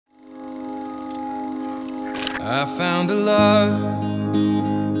I found a love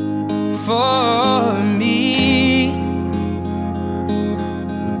for me.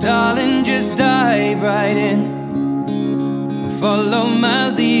 Well, darling, just dive right in, follow my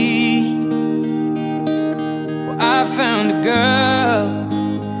lead. Well, I found a girl,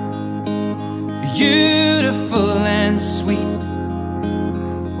 beautiful and sweet.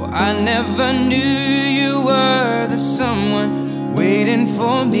 Well, I never knew you were the someone waiting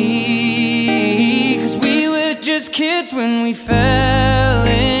for me. 'Cause we were just kids when we fell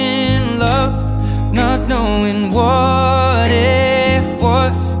in love, not knowing what it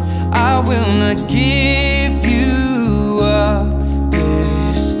was. I will not give you up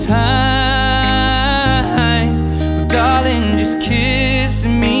this time. Darling, just kiss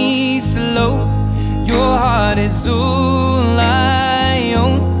me slow. Your heart is all I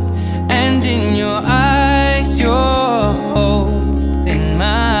own, and in your eyes you're holding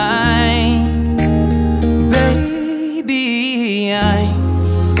mine. Baby, I'm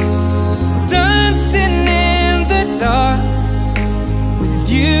dancing in the dark with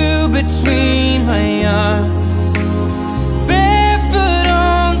you between my arms, barefoot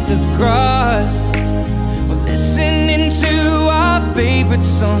on the grass. We're listening to our favorite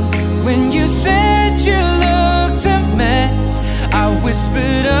song. When you said you looked a mess, I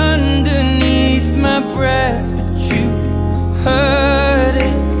whispered underneath my breath, but you heard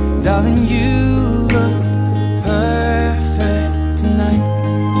it. Darling, you look perfect tonight.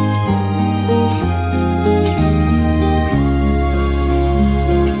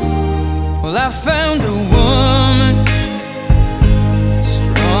 Well, I found a woman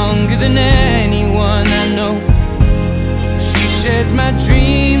stronger than anyone I know. She shares my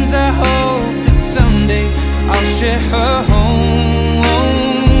dreams. I hope that someday I'll share her home.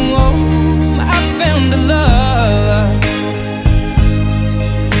 I found a love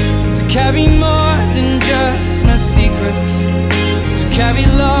to carry more than just my secrets, to carry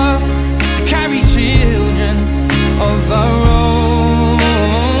love